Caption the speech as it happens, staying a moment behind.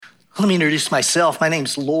Let me introduce myself. My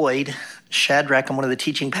name's Lloyd Shadrack. I'm one of the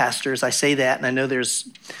teaching pastors. I say that, and I know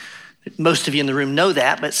most of you in the room know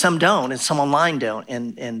that, but some don't, and some online don't.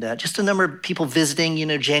 And just a number of people visiting,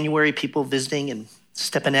 January people visiting and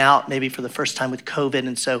stepping out maybe for the first time with COVID.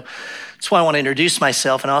 And so that's why I want to introduce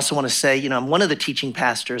myself. And I also want to say, I'm one of the teaching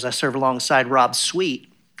pastors. I serve alongside Rob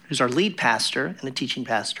Sweet, who's our lead pastor and the teaching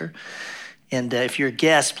pastor. And if you're a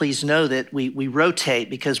guest, please know that we rotate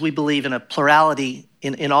because we believe in a plurality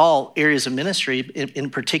in all areas of ministry, in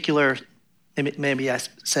particular, maybe I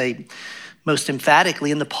say most emphatically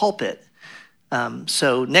in the pulpit.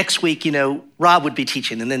 So next week, Rob would be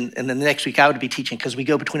teaching, and then the next week I would be teaching because we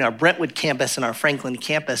go between our Brentwood campus and our Franklin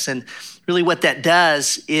campus. And really what that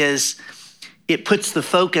does is it puts the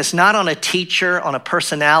focus not on a teacher, on a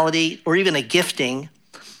personality, or even a gifting,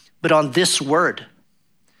 but on this word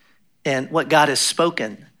and what God has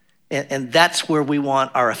spoken. And that's where we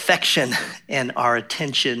want our affection and our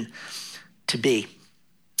attention to be.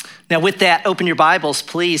 Now with that, open your Bibles,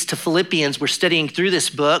 please, to Philippians. We're studying through this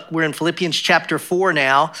book. We're in Philippians chapter 4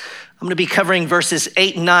 now. I'm going to be covering verses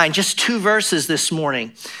 8 and 9, just 2 verses this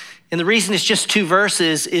morning. And the reason it's just 2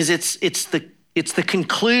 verses is it's the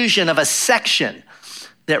conclusion of a section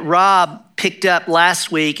that Rob picked up last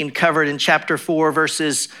week and covered in chapter 4,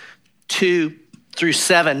 verses 2 through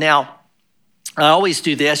 7. Now, I always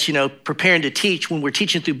do this, preparing to teach. When we're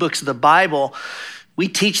teaching through books of the Bible, we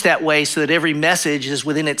teach that way so that every message is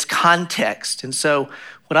within its context. And so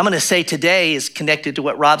what I'm going to say today is connected to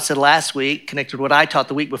what Rob said last week, connected to what I taught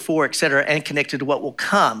the week before, et cetera, and connected to what will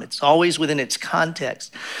come. It's always within its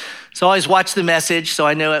context. So I always watch the message so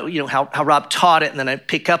I know, how Rob taught it, and then I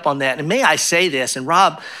pick up on that. And may I say this, and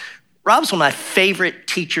Rob's one of my favorite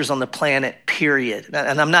teachers on the planet, period.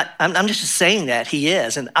 And I'm just saying that, he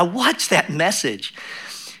is. And I watched that message,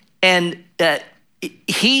 and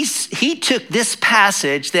he took this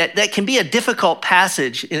passage that can be a difficult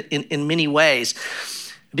passage in many ways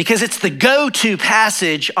because it's the go-to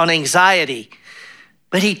passage on anxiety,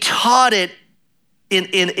 but he taught it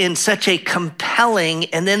in such a compelling,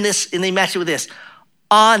 and they matched it with this,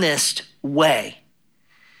 honest way.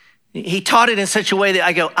 He taught it in such a way that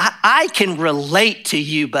I go, I can relate to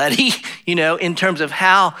you, buddy, in terms of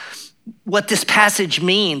what this passage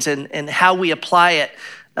means and how we apply it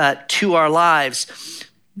to our lives.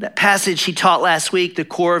 That passage he taught last week, the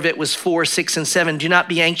core of it was 4, 6, and 7. Do not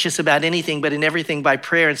be anxious about anything, but in everything by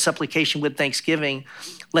prayer and supplication with thanksgiving,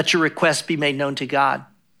 let your requests be made known to God.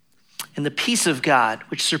 And the peace of God,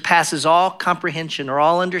 which surpasses all comprehension or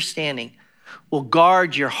all understanding, will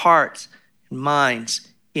guard your hearts and minds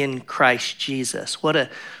in Christ Jesus. What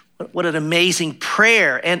an amazing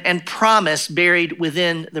prayer and promise buried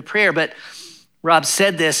within the prayer. But Rob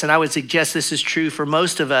said this, and I would suggest this is true for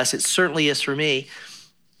most of us. It certainly is for me.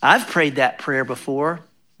 I've prayed that prayer before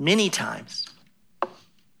many times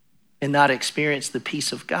and not experienced the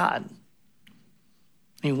peace of God.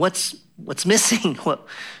 I mean, what's missing?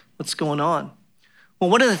 What's going on? Well,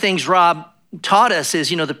 one of the things Rob taught us is,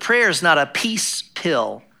 the prayer is not a peace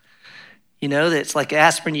pill. That's like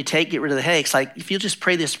aspirin you take, get rid of the headaches. Like if you'll just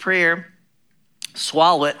pray this prayer,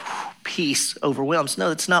 swallow it, peace overwhelms. No,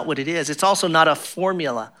 that's not what it is. It's also not a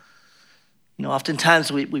formula.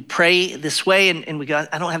 Oftentimes we pray this way and we go,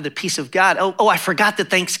 I don't have the peace of God. Oh, I forgot the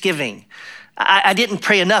thanksgiving. I didn't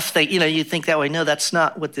pray enough. You think that way. No, that's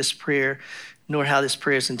not what this prayer, nor how this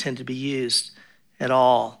prayer is intended to be used at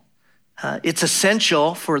all. It's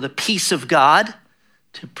essential for the peace of God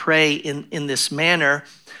to pray in this manner,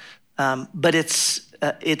 but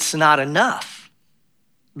it's not enough.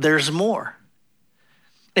 There's more.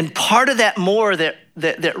 And part of that more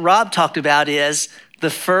that Rob talked about is the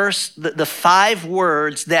 5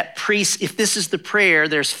 words that if this is the prayer,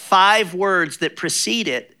 there's 5 words that precede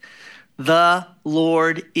it. The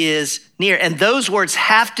Lord is near. And those words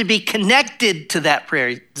have to be connected to that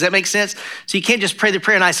prayer. Does that make sense? So you can't just pray the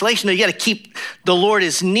prayer in isolation. No, you got to keep the Lord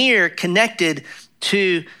is near connected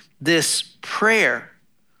to this prayer.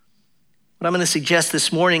 What I'm going to suggest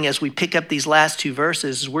this morning as we pick up these last 2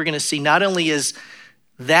 verses is we're going to see not only does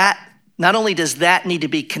that need to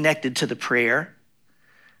be connected to the prayer,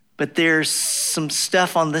 but there's some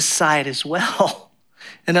stuff on this side as well.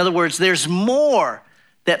 In other words, there's more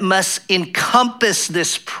that must encompass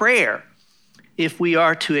this prayer if we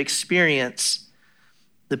are to experience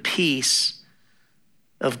the peace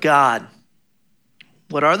of God.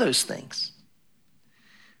 What are those things?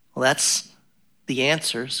 Well, that's the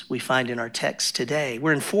answers we find in our text today.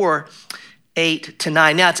 We're in 4, 8 to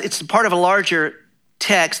 9. Now, it's part of a larger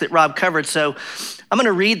text that Rob covered, so I'm going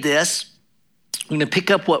to read this. I'm going to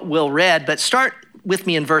pick up what Will read, but start with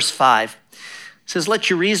me in verse 5. It says, let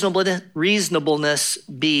your reasonableness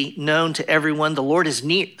be known to everyone. The Lord is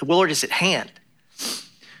near, the Lord is at hand.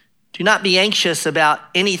 Do not be anxious about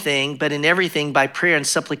anything, but in everything by prayer and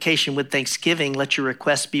supplication with thanksgiving, let your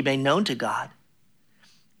requests be made known to God.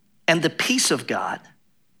 And the peace of God,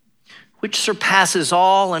 which surpasses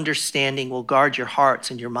all understanding, will guard your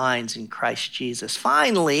hearts and your minds in Christ Jesus.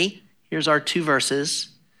 Finally, here's our 2 verses.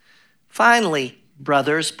 Finally,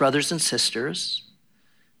 brothers and sisters,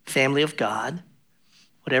 family of God,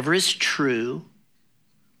 whatever is true,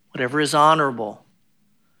 whatever is honorable,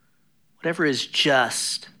 whatever is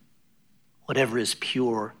just, whatever is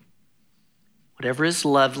pure, whatever is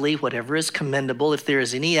lovely, whatever is commendable, if there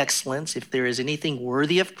is any excellence, if there is anything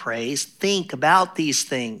worthy of praise, think about these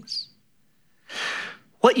things.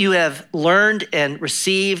 What you have learned and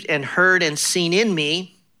received and heard and seen in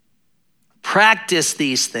me, practice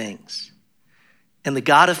these things, and the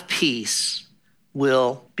God of peace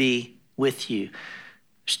will be with you.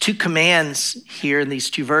 There's 2 commands here in these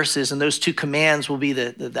 2 verses, and those 2 commands will be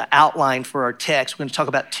the outline for our text. We're going to talk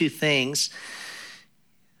about 2 things.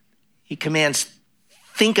 He commands,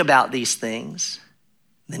 think about these things.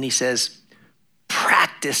 Then he says,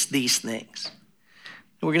 practice these things.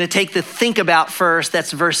 And we're going to take the think about first.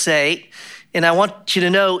 That's verse 8. And I want you to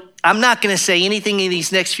know, I'm not going to say anything in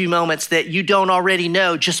these next few moments that you don't already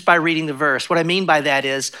know just by reading the verse. What I mean by that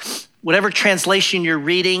is, whatever translation you're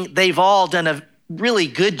reading, they've all done a really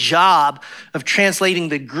good job of translating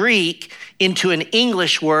the Greek into an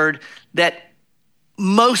English word that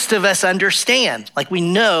most of us understand, like we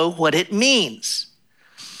know what it means.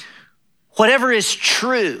 Whatever is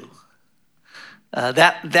true,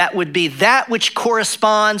 that would be that which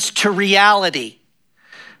corresponds to reality,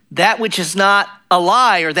 that which is not a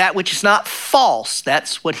lie or that which is not false.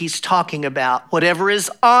 That's what he's talking about. Whatever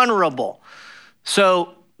is honorable.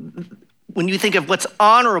 So when you think of what's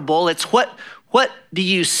honorable, it's what do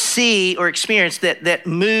you see or experience that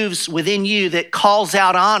moves within you that calls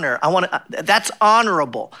out honor? That's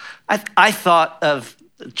honorable. I thought of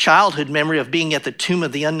childhood memory of being at the Tomb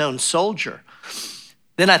of the Unknown Soldier.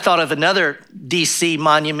 Then I thought of another DC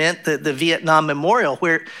monument, the Vietnam Memorial,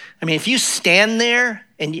 where, I mean, if you stand there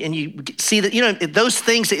and you see that, those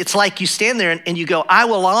things, it's like you stand there and you go, I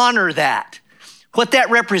will honor that. What that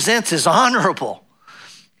represents is honorable.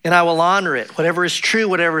 And I will honor it. Whatever is true,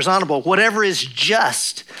 whatever is honorable, whatever is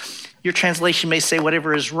just. Your translation may say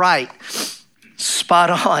whatever is right.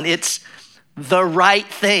 Spot on. It's the right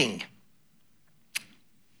thing.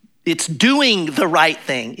 It's doing the right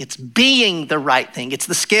thing. It's being the right thing. It's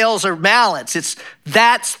the scales are balanced.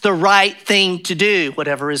 That's the right thing to do,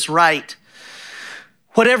 whatever is right.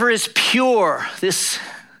 Whatever is pure. This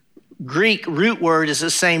Greek root word is the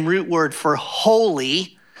same root word for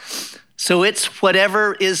holy. So it's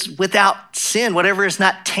whatever is without sin, whatever is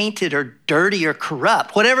not tainted or dirty or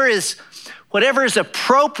corrupt, whatever is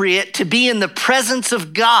appropriate to be in the presence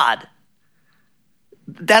of God.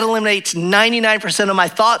 That eliminates 99% of my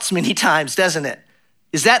thoughts many times, doesn't it?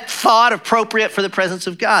 Is that thought appropriate for the presence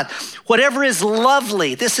of God? Whatever is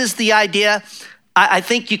lovely, this is the idea. I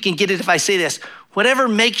think you can get it if I say this. Whatever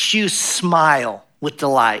makes you smile with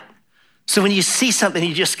delight. So when you see something,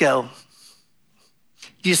 you just go,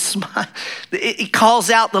 you smile. It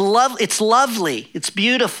calls out the love. It's lovely. It's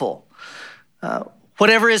beautiful.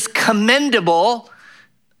 Whatever is commendable,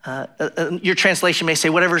 your translation may say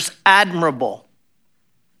whatever is admirable.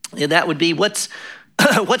 And that would be what's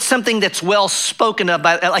something that's well spoken of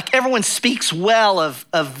by, like everyone speaks well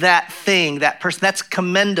of that thing, that person. That's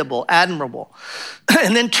commendable, admirable.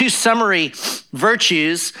 And then 2 summary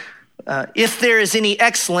virtues. If there is any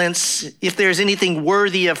excellence, if there is anything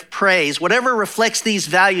worthy of praise, whatever reflects these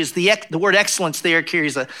values, the word excellence there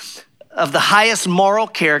carries of the highest moral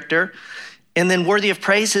character, and then worthy of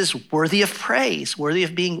praise is worthy of praise, worthy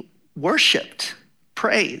of being worshiped,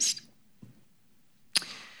 praised.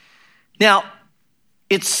 Now,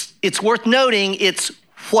 it's worth noting it's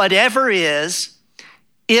whatever is,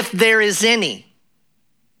 if there is any.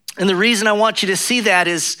 And the reason I want you to see that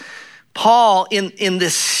is Paul in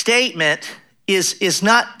this statement is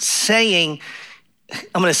not saying,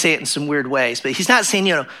 I'm going to say it in some weird ways, but he's not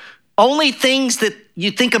saying, only things that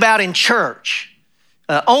you think about in church,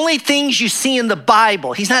 only things you see in the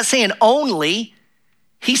Bible. He's not saying only.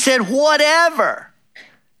 He said whatever.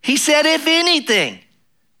 He said if anything.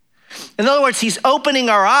 In other words, he's opening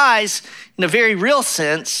our eyes in a very real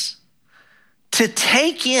sense to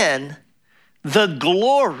take in the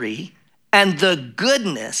glory and the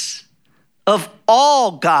goodness of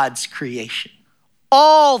all God's creation,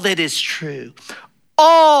 all that is true,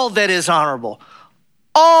 all that is honorable,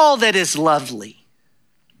 all that is lovely.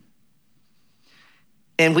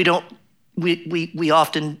 And we don't we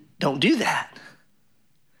often don't do that.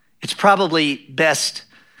 It's probably best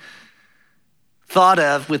thought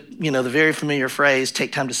of with, the very familiar phrase,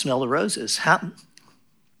 take time to smell the roses.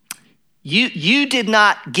 You did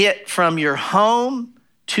not get from your home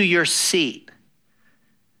to your seat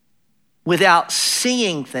without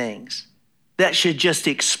seeing things that should just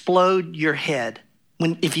explode your head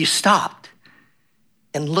if you stopped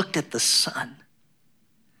and looked at the sun.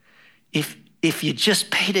 If you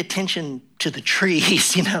just paid attention to the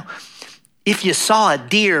trees, if you saw a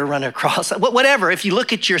deer run across, whatever, if you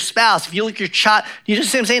look at your spouse, if you look at your child, you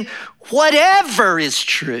just see what I'm saying? Whatever is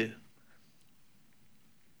true,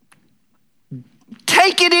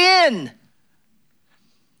 take it in.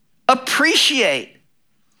 Appreciate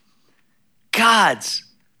God's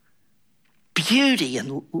beauty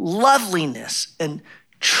and loveliness and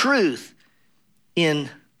truth in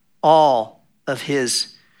all of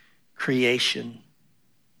his creation.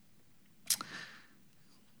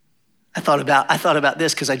 I thought about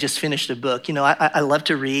this because I just finished a book. I love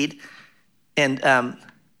to read. And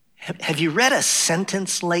have you read a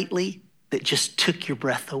sentence lately that just took your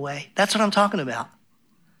breath away? That's what I'm talking about.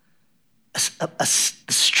 The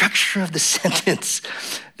structure of the sentence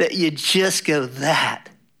that you just go,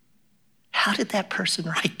 how did that person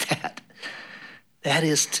write that? That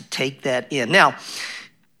is to take that in. Now,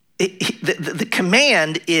 the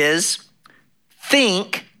command is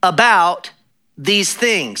think about these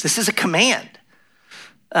things. This is a command.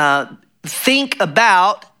 Think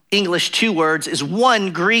about, English 2 words, is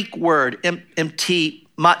one Greek word. M.T.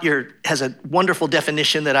 Motyer has a wonderful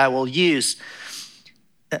definition that I will use.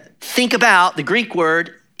 Think about, the Greek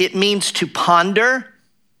word, it means to ponder,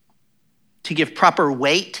 to give proper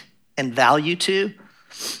weight and value to,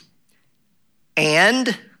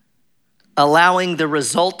 and allowing the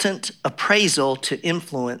resultant appraisal to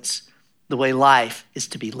influence the way life is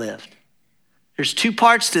to be lived. There's 2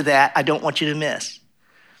 parts to that I don't want you to miss.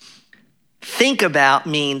 Think about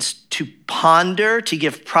means to ponder, to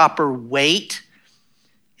give proper weight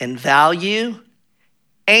and value,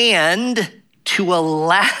 and to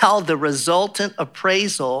allow the resultant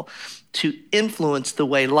appraisal to influence the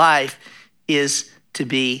way life is to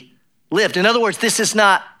be lived. In other words, this is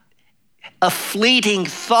not a fleeting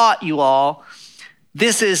thought, you all.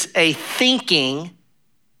 This is a thinking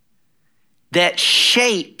that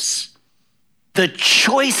shapes the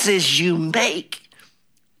choices you make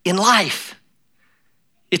in life.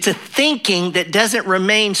 It's a thinking that doesn't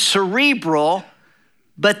remain cerebral,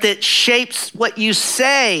 but that shapes what you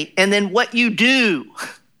say and then what you do.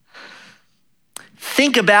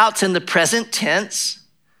 Think about's in the present tense.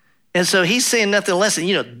 And so he's saying nothing less than,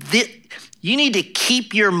 you need to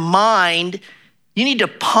keep your mind, you need to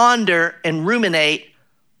ponder and ruminate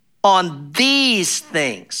on these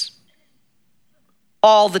things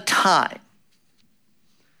all the time,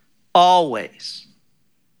 always.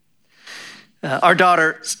 Our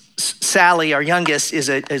daughter, Sally, our youngest, is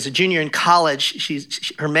a junior in college.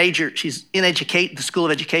 She's in the School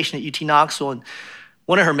of Education at UT Knoxville, and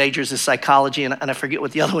one of her majors is psychology, and I forget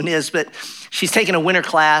what the other one is, but she's taking a winter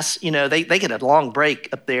class. They get a long break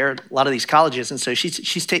up there, a lot of these colleges, and so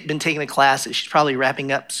she's been taking a class that she's probably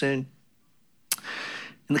wrapping up soon.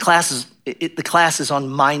 And the class is on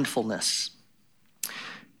mindfulness.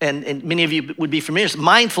 And many of you would be familiar with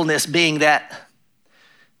mindfulness being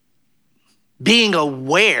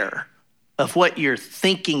aware of what you're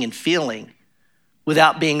thinking and feeling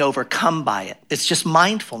without being overcome by it. It's just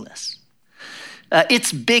mindfulness.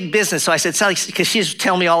 It's big business. So I said, Sally, because she's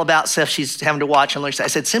telling me all about stuff she's having to watch and learn. I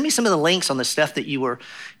said, send me some of the links on the stuff that you were,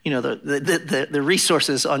 the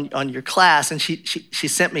resources on your class. And she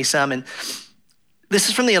sent me some. And this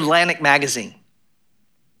is from the Atlantic magazine.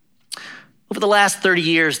 Over the last 30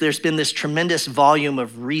 years, there's been this tremendous volume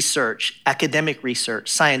of research, academic research,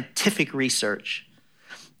 scientific research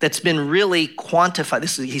that's been really quantified.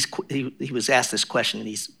 He was asked this question and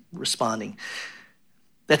he's responding.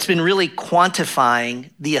 That's been really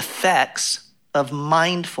quantifying the effects of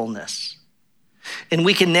mindfulness. And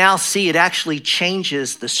we can now see it actually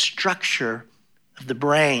changes the structure of the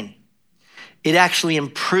brain. It actually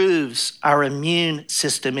improves our immune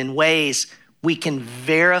system in ways we can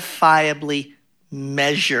verifiably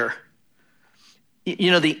measure.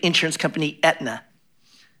 The insurance company Aetna,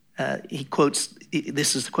 he quotes,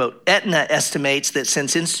 this is the quote, Aetna estimates that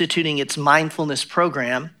since instituting its mindfulness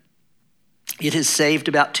program, it has saved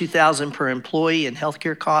about $2,000 per employee in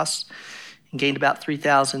healthcare costs and gained about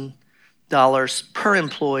 $3,000 per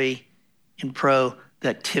employee in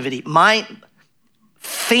productivity. My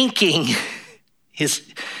thinking is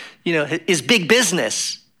big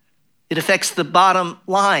business. It affects the bottom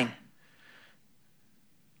line.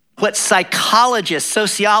 what psychologists,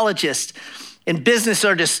 sociologists, and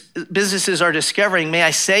businesses are discovering, may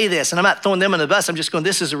I say this, and I'm not throwing them on the bus, I'm just going,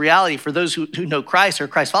 this is a reality for those who know Christ or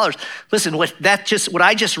Christ followers. Listen, what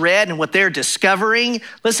I just read and what they're discovering,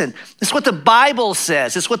 listen, it's what the Bible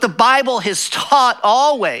says. It's what the Bible has taught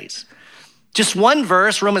always. Just one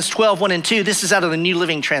verse, Romans 12, 1 and 2. This is out of the New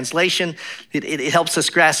Living Translation. It helps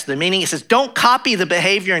us grasp the meaning. It says, don't copy the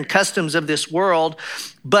behavior and customs of this world,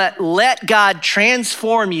 but let God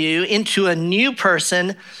transform you into a new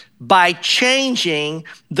person by changing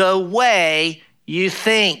the way you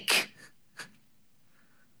think.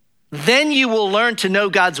 Then you will learn to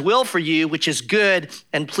know God's will for you, which is good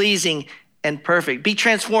and pleasing and perfect. Be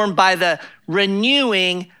transformed by the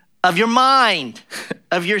renewing of your mind,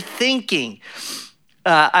 of your thinking.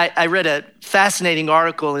 I read a fascinating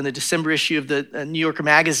article in the December issue of the New Yorker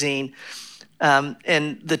magazine,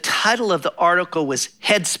 and the title of the article was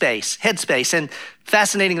Headspace, and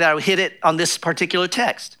fascinating that I would hit it on this particular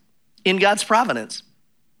text, in God's providence.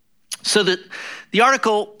 So the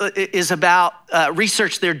article is about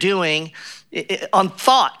research they're doing on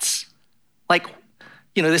thoughts. Like,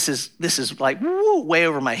 this is like way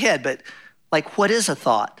over my head, but like, what is a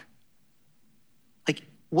thought? Like,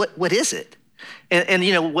 what is it?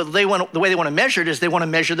 And what the way they want to measure it is they want to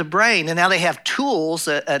measure the brain. And now they have tools,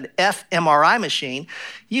 an fMRI machine.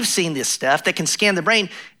 You've seen this stuff that can scan the brain.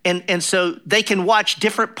 And so they can watch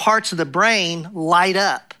different parts of the brain light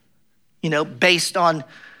up, based on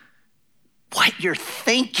what you're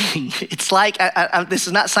thinking. It's like, this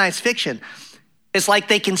is not science fiction. It's like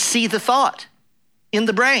they can see the thought in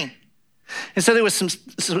the brain. And so there was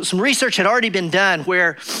some research had already been done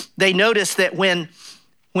where they noticed that when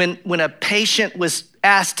a patient was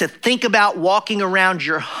asked to think about walking around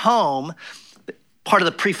your home, part of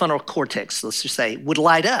the prefrontal cortex, let's just say, would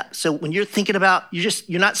light up. So when you're thinking about,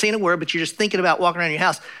 you're not saying a word, but you're just thinking about walking around your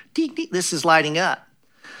house, this is lighting up.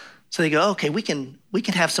 So they go, okay, we can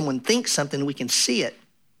have someone think something, we can see it.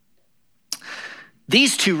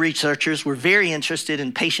 These two researchers were very interested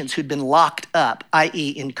in patients who'd been locked up,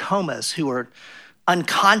 i.e. in comas, who were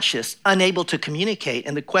unconscious, unable to communicate.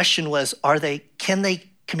 And the question was, can they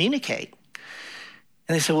communicate?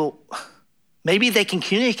 And they said, well, maybe they can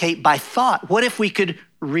communicate by thought. What if we could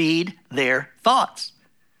read their thoughts?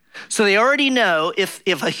 So they already know if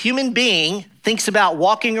a human being thinks about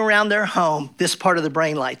walking around their home, this part of the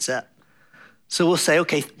brain lights up. So we'll say,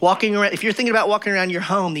 okay, if you're thinking about walking around your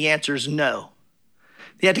home, the answer is no.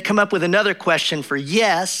 They had to come up with another question for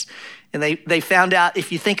yes, and they found out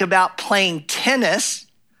if you think about playing tennis,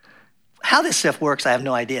 how this stuff works, I have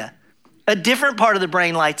no idea. A different part of the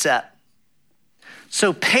brain lights up.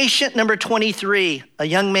 So patient number 23, a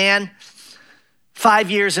young man,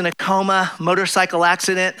 5 years in a coma, motorcycle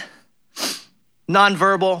accident,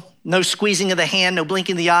 nonverbal, no squeezing of the hand, no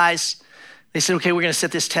blinking of the eyes. They said, okay, we're gonna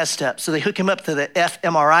set this test up. So they hook him up to the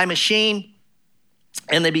fMRI machine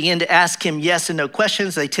and they begin to ask him yes and no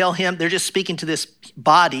questions. They tell him, they're just speaking to this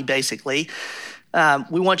body basically.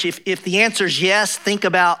 We want you, if the answer is yes, think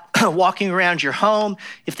about walking around your home.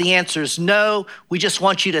 If the answer is no, we just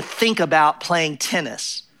want you to think about playing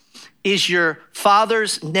tennis. Is your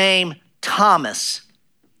father's name Thomas?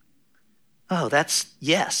 Oh, that's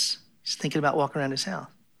yes. He's thinking about walking around his house.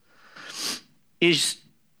 Is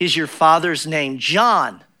your father's name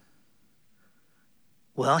John?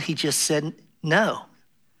 Well, he just said no.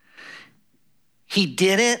 He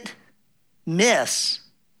didn't miss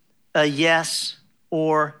a yes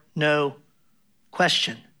or no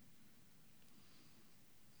question.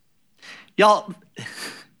 Y'all,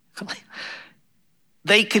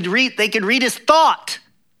 they could read his thought.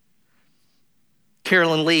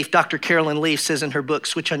 Dr. Carolyn Leaf says in her book,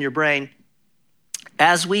 Switch on Your Brain,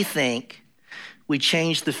 as we think, we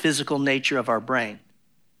change the physical nature of our brain.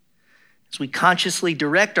 As we consciously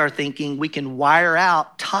direct our thinking, we can wire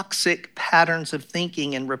out toxic patterns of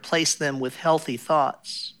thinking and replace them with healthy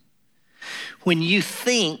thoughts. When you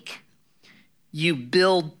think, you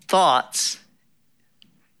build thoughts,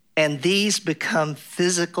 and these become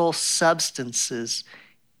physical substances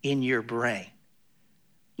in your brain.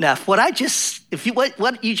 Now, if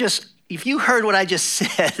you heard what I just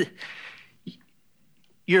said,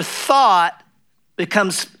 your thought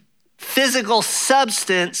becomes physical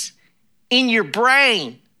substance in your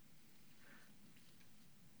brain.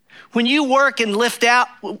 When you work and lift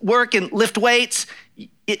weights,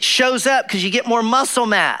 it shows up because you get more muscle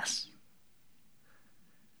mass.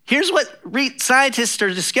 Here's what scientists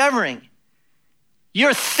are discovering.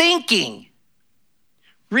 Your thinking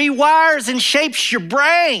rewires and shapes your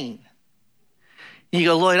brain. You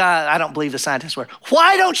go, Lloyd, I don't believe the scientists were.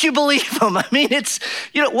 Why don't you believe them? I mean,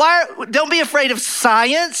 don't be afraid of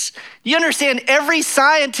science. You understand every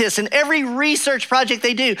scientist and every research project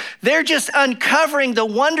they do, they're just uncovering the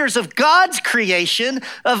wonders of God's creation,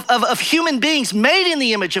 of human beings made in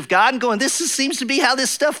the image of God and going, seems to be how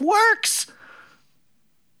this stuff works.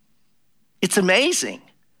 It's amazing.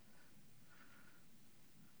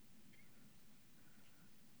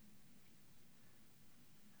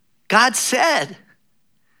 God said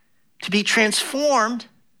to be transformed,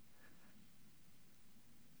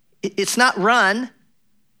 it's not run,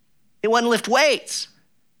 it wasn't lift weights.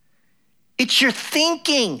 It's your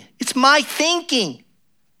thinking. It's my thinking,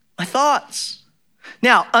 my thoughts.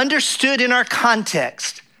 Now, understood in our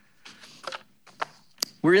context,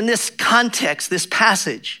 we're in this context, this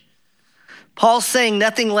passage. Paul's saying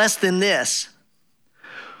nothing less than this.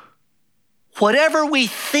 Whatever we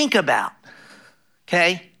think about,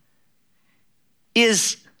 okay,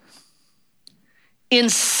 is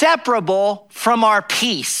inseparable from our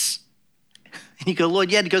peace. And you go, Lord,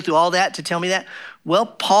 you had to go through all that to tell me that? Well,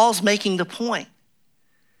 Paul's making the point.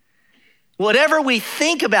 Whatever we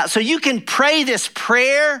think about, so you can pray this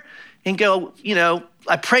prayer and go,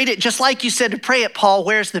 I prayed it just like you said to pray it, Paul,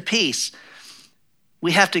 where's the peace?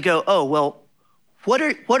 We have to go,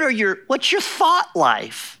 what's your thought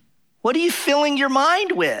life? What are you filling your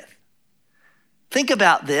mind with? Think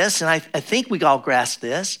about this, and I think we all grasp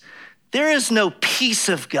this. There is no peace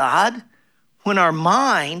of God when our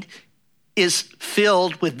mind is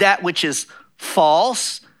filled with that which is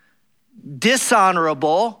false,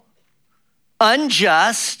 dishonorable,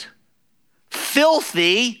 unjust,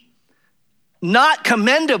 filthy, not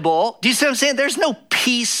commendable. Do you see what I'm saying? There's no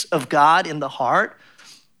peace of God in the heart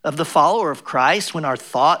of the follower of Christ when our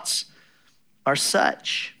thoughts are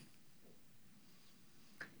such.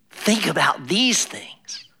 Think about these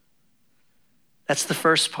things. That's the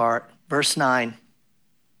first part. Verse 9.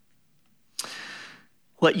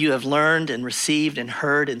 What you have learned and received and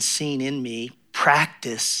heard and seen in me,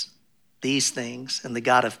 practice these things, and the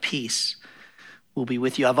God of peace will be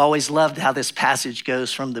with you. I've always loved how this passage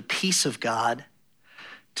goes from the peace of God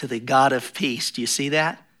to the God of peace. Do you see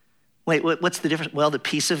that? Wait, what's the difference? Well, the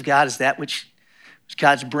peace of God is that which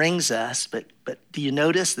God brings us, but do you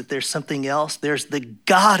notice that there's something else? There's the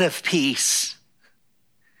God of peace.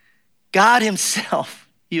 God himself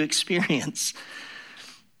you experience.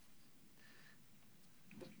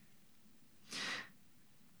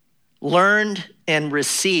 Learned and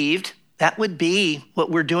received, that would be what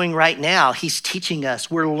we're doing right now. He's teaching us.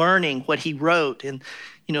 We're learning what he wrote. And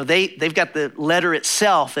they've got the letter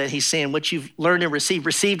itself that he's saying what you've learned and received.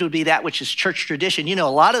 Received would be that which is church tradition. A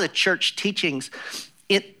lot of the church teachings,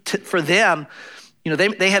 for them,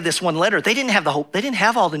 they have this one letter. They didn't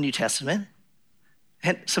have all the New Testament.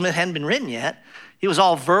 Some of it hadn't been written yet. It was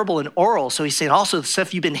all verbal and oral. So he's saying also the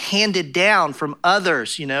stuff you've been handed down from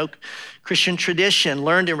others, Christian tradition,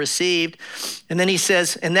 learned and received. And then he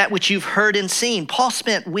says, and that which you've heard and seen. Paul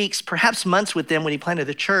spent weeks, perhaps months with them when he planted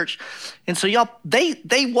the church. And so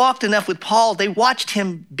they walked enough with Paul. They watched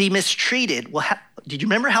him be mistreated. Well, did you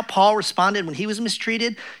remember how Paul responded when he was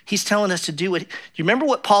mistreated? He's telling us to do do you remember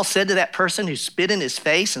what Paul said to that person who spit in his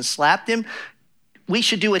face and slapped him? We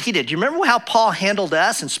should do what he did. Do you remember how Paul handled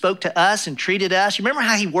us and spoke to us and treated us? You remember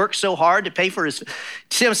how he worked so hard to pay for his,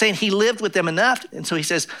 see what I'm saying? He lived with them enough. And so he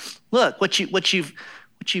says, look, what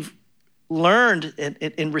you've learned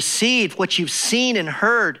and received, what you've seen and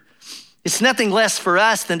heard, it's nothing less for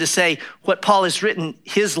us than to say what Paul has written,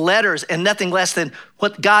 his letters, and nothing less than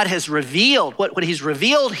what God has revealed, what he's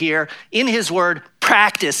revealed here in his word,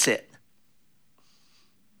 practice it.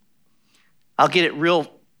 I'll get it real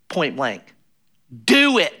point blank.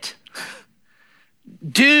 Do it.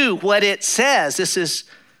 Do what it says. This is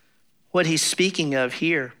what he's speaking of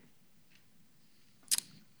here.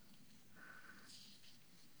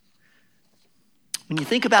 When you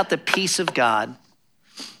think about the peace of God,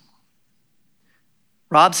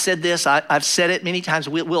 Rob said this, I've said it many times,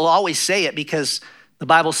 we'll always say it because the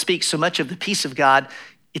Bible speaks so much of the peace of God.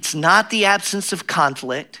 It's not the absence of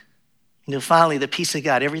conflict. Finally, the peace of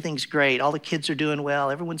God, everything's great. All the kids are doing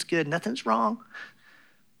well. Everyone's good. Nothing's wrong.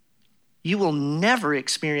 You will never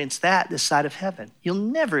experience that this side of heaven. You'll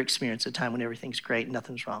never experience a time when everything's great and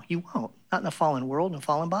nothing's wrong. You won't. Not in a fallen world, in a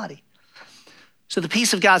fallen body. So the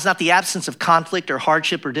peace of God is not the absence of conflict or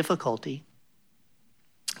hardship or difficulty.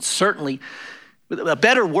 Certainly, a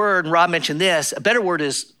better word, and Rob mentioned this, a better word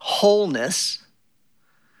is wholeness.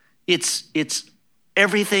 It's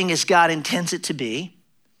everything as God intends it to be.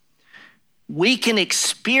 We can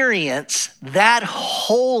experience that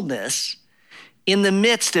wholeness in the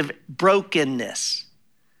midst of brokenness,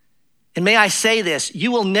 And may I say this,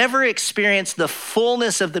 you will never experience the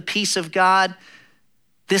fullness of the peace of God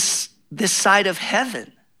this side of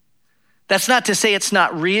heaven. That's not to say it's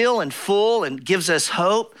not real and full and gives us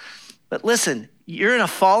hope, but listen, you're in a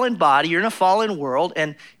fallen body, you're in a fallen world,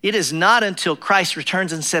 and it is not until Christ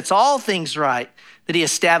returns and sets all things right that he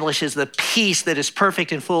establishes the peace that is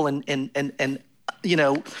perfect and full and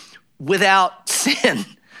without sin.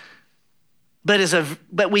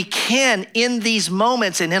 But we can, in these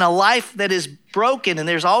moments and in a life that is broken and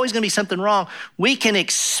there's always going to be something wrong, we can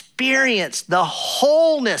experience the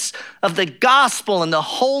wholeness of the gospel and the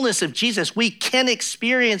wholeness of Jesus. We can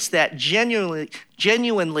experience that genuinely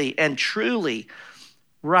and truly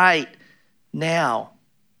right now.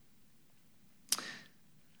 I'm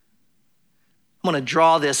going to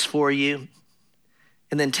draw this for you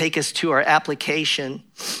and then take us to our application.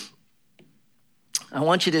 I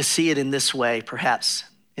want you to see it in this way, perhaps.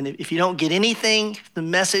 And if you don't get anything, the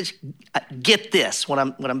message, get this, what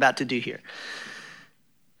I'm about to do here.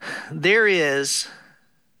 There is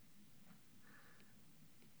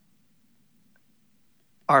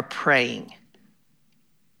our praying,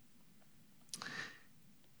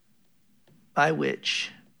 by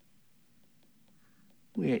which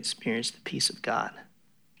we experience the peace of God.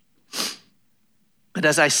 But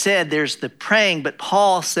as I said, there's the praying, but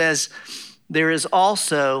Paul says there is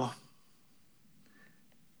also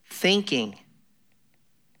thinking.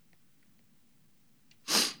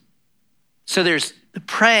 So there's the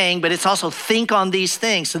praying, but it's also think on these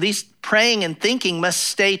things. So these praying and thinking must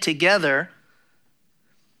stay together.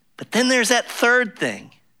 But then there's that third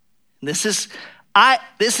thing. This is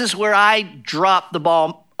where I drop the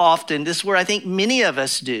ball often. This is where I think many of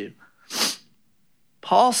us do.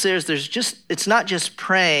 Paul says it's not just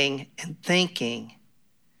praying and thinking.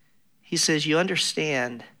 He says, you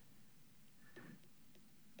understand,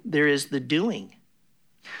 there is the doing.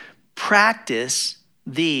 Practice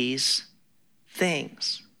these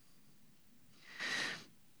things.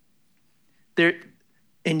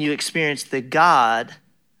 And you experience the God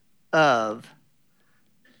of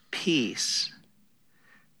peace.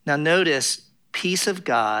 Now notice, peace of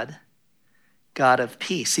God, God of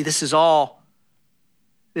peace. See, this is all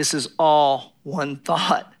one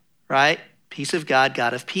thought, right? Peace of God,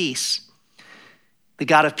 God of peace. The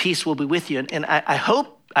God of peace will be with you. And I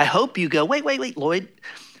hope you go, wait, Lloyd.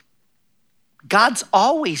 God's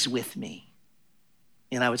always with me.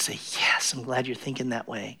 And I would say, yes, I'm glad you're thinking that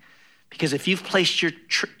way. Because if you've placed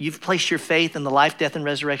your faith in the life, death, and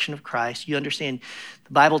resurrection of Christ, you understand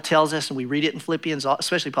the Bible tells us, and we read it in Philippians,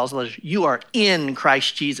 especially Paul's letters, you are in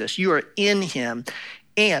Christ Jesus. You are in him,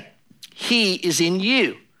 and he is in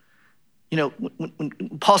you. You know,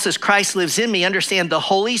 when Paul says Christ lives in me, understand the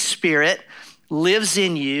Holy Spirit lives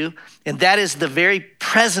in you, and that is the very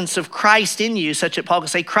presence of Christ in you, such that Paul can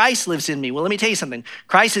say, Christ lives in me. Well, let me tell you something.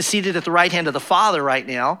 Christ is seated at the right hand of the Father right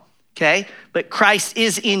now, okay? But Christ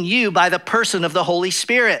is in you by the person of the Holy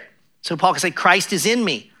Spirit. So Paul can say, Christ is in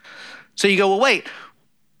me. So you go, well, wait,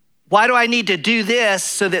 why do I need to do this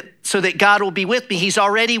so that God will be with me? He's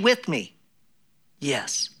already with me.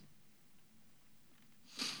 Yes.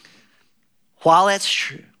 While that's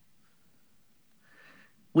true,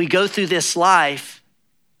 we go through this life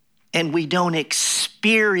and we don't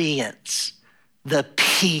experience the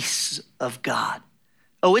peace of God.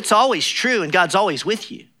 Oh, it's always true and God's always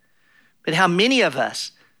with you. But how many of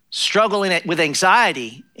us struggling with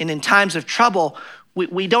anxiety and in times of trouble,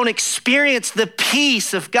 we don't experience the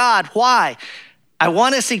peace of God. Why? I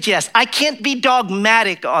want to suggest, I can't be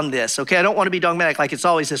dogmatic on this, okay? I don't want to be dogmatic like it's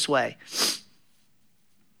always this way.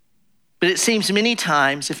 But it seems many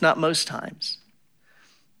times, if not most times,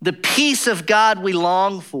 the peace of God we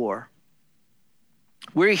long for,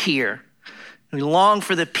 we're here, we long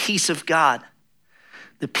for the peace of God.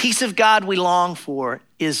 The peace of God we long for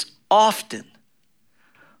is often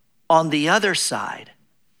on the other side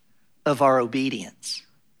of our obedience.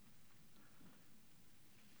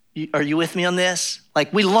 Are you with me on this?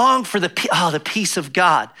 Like we long for the peace of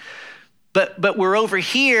God, but we're over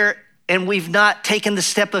here and we've not taken the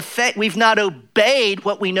step of faith. We've not obeyed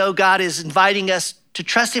what we know God is inviting us to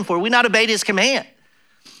trust him for. We've not obeyed his command.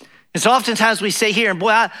 And so oftentimes we say here, and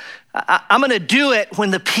boy, I'm going to do it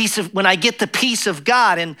when I get the peace of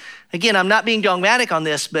God. And again, I'm not being dogmatic on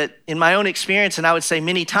this, but in my own experience, and I would say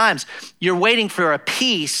many times, you're waiting for a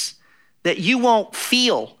peace that you won't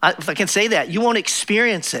feel, if I can say that, you won't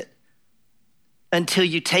experience it until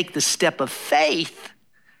you take the step of faith,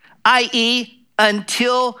 i.e.,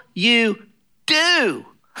 until you do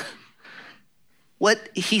what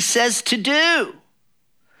he says to do.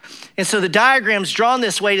 And so the diagram's drawn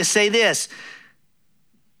this way to say this.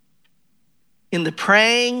 In the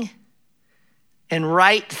praying and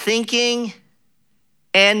right thinking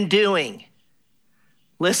and doing.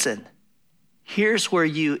 Listen, here's where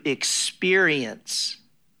you experience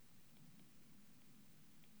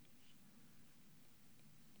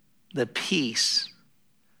the peace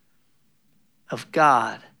of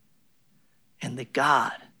God and the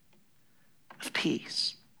God of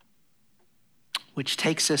peace, which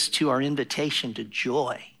takes us to our invitation to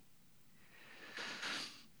joy.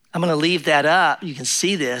 I'm going to leave that up. You can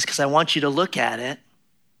see this because I want you to look at it.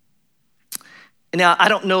 Now, I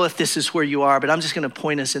don't know if this is where you are, but I'm just going to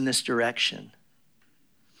point us in this direction.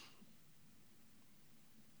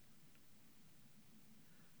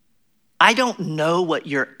 I don't know what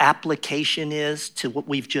your application is to what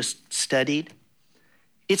we've just studied.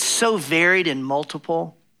 It's so varied and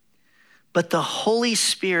multiple, but the Holy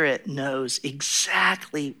Spirit knows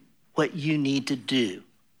exactly what you need to do.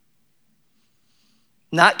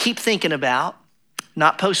 Not keep thinking about,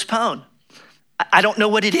 not postpone. I don't know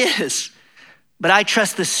what it is, but I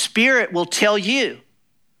trust the Spirit will tell you.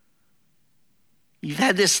 You've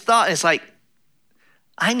had this thought, it's like,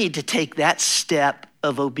 I need to take that step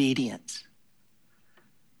of obedience.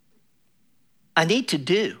 I need to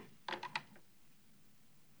do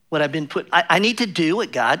what I've been put, I need to do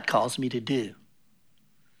what God calls me to do.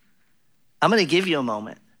 I'm going to give you a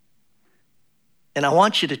moment, and I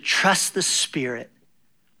want you to trust the Spirit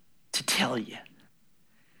to tell you.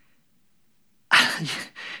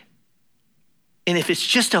 And if it's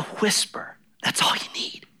just a whisper, that's all you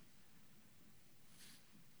need.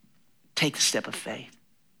 Take the step of faith.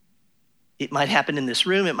 It might happen in this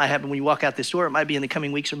room. It might happen when you walk out this door. It might be in the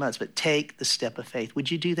coming weeks or months, but take the step of faith. Would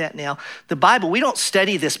you do that now? The Bible, we don't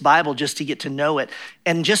study this Bible just to get to know it,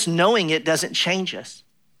 and just knowing it doesn't change us.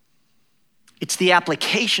 It's the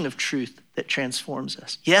application of truth that transforms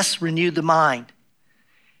us. Yes, renew the mind.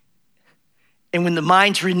 And when the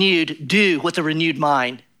mind's renewed, do what the renewed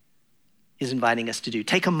mind is inviting us to do.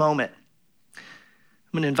 Take a moment.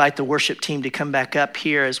 I'm going to invite the worship team to come back up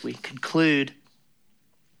here as we conclude.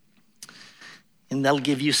 And that'll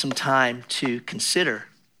give you some time to consider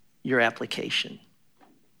your application.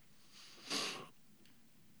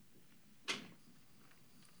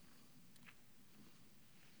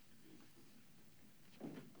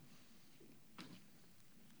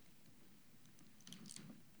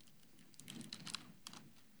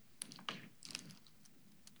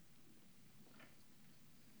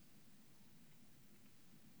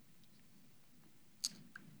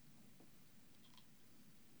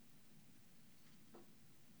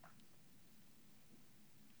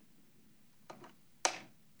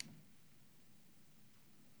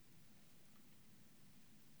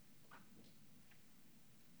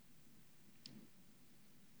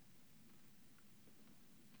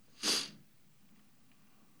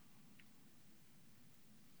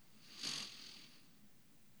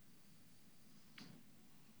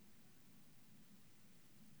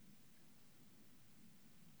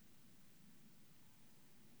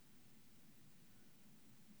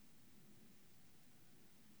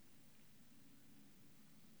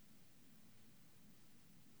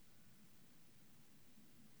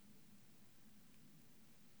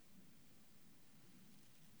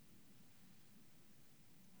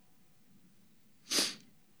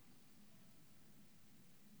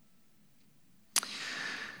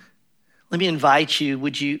 Let me invite you,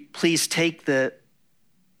 would you please take the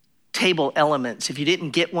table elements. If you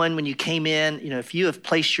didn't get one when you came in, if you have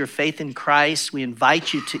placed your faith in Christ, he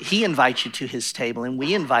invites you to his table, and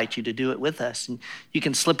we invite you to do it with us. And you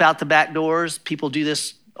can slip out the back doors. People do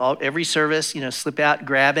this every service, slip out,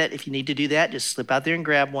 grab it. If you need to do that, just slip out there and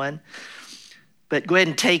grab one. But go ahead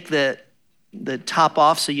and take the top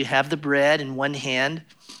off so you have the bread in one hand,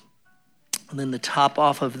 and then the top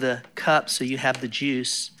off of the cup so you have the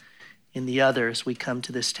juice in the other as we come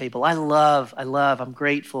to this table. I'm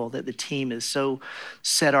grateful that the team has so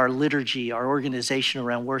set our liturgy, our organization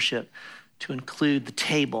around worship to include the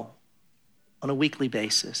table on a weekly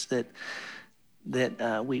basis, that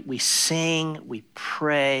we sing, we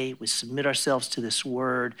pray, we submit ourselves to this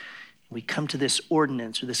word, we come to this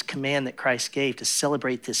ordinance or this command that Christ gave to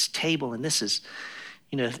celebrate this table. And this is,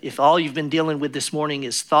 if all you've been dealing with this morning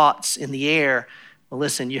is thoughts in the air, well,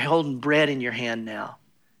 listen, you're holding bread in your hand now.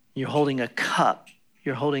 You're holding a cup.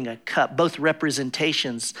 Both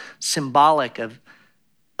representations symbolic of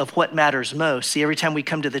what matters most. See, every time we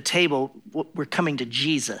come to the table, we're coming to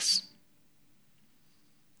Jesus.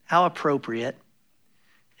 How appropriate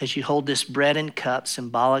as you hold this bread and cup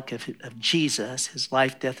symbolic of Jesus, his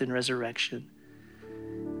life, death, and resurrection,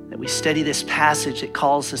 that we study this passage that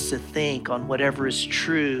calls us to think on whatever is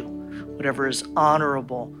true, whatever is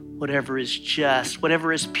honorable, whatever is just,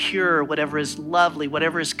 whatever is pure, whatever is lovely,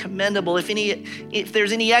 whatever is commendable, if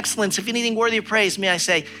there's any excellence, if anything worthy of praise, may I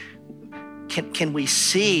say, can we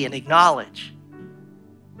see and acknowledge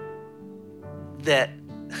that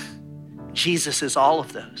Jesus is all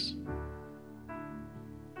of those,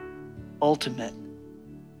 ultimate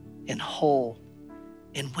and whole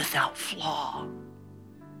and without flaw.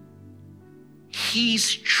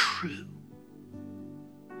 He's true.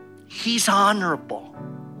 He's honorable.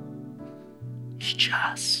 He's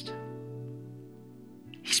just.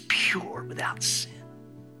 He's pure without sin.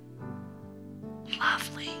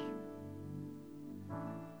 Lovely.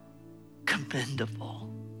 Commendable.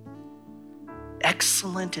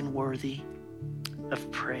 Excellent and worthy of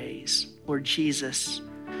praise. Lord Jesus,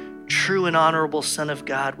 true and honorable Son of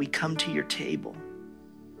God, we come to your table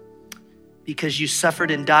because you suffered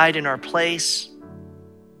and died in our place.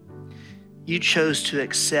 You chose to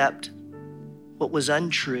accept what was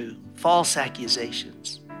untrue, false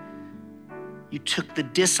accusations. You took the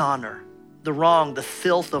dishonor, the wrong, the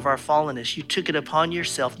filth of our fallenness. You took it upon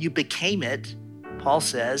yourself. You became it, Paul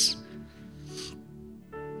says,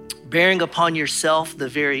 bearing upon yourself the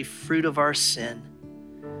very fruit of our sin,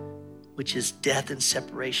 which is death and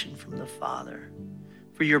separation from the Father.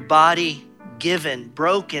 For your body given,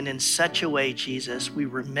 broken in such a way, Jesus, we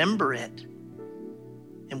remember it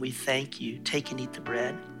and we thank you. Take and eat the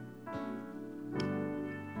bread.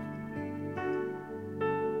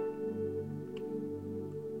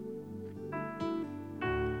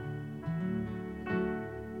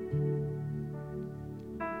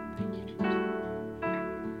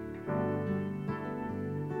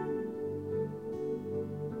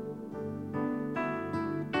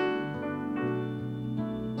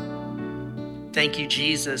 Thank you,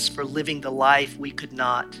 Jesus, for living the life we could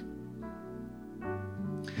not.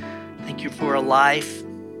 Thank you for a life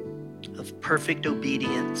of perfect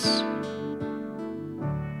obedience,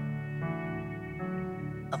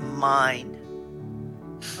 a mind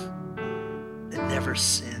that never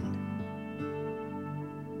sinned.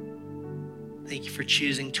 Thank you for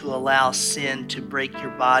choosing to allow sin to break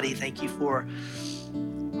your body. Thank you for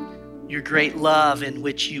your great love in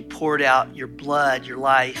which you poured out your blood, your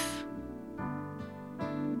life.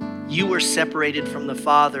 You were separated from the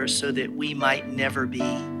Father so that we might never be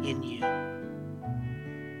in you.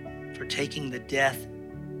 For taking the death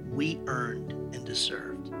we earned and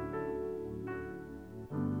deserved.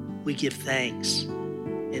 We give thanks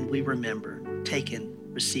and we remember. Take and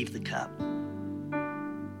receive the cup.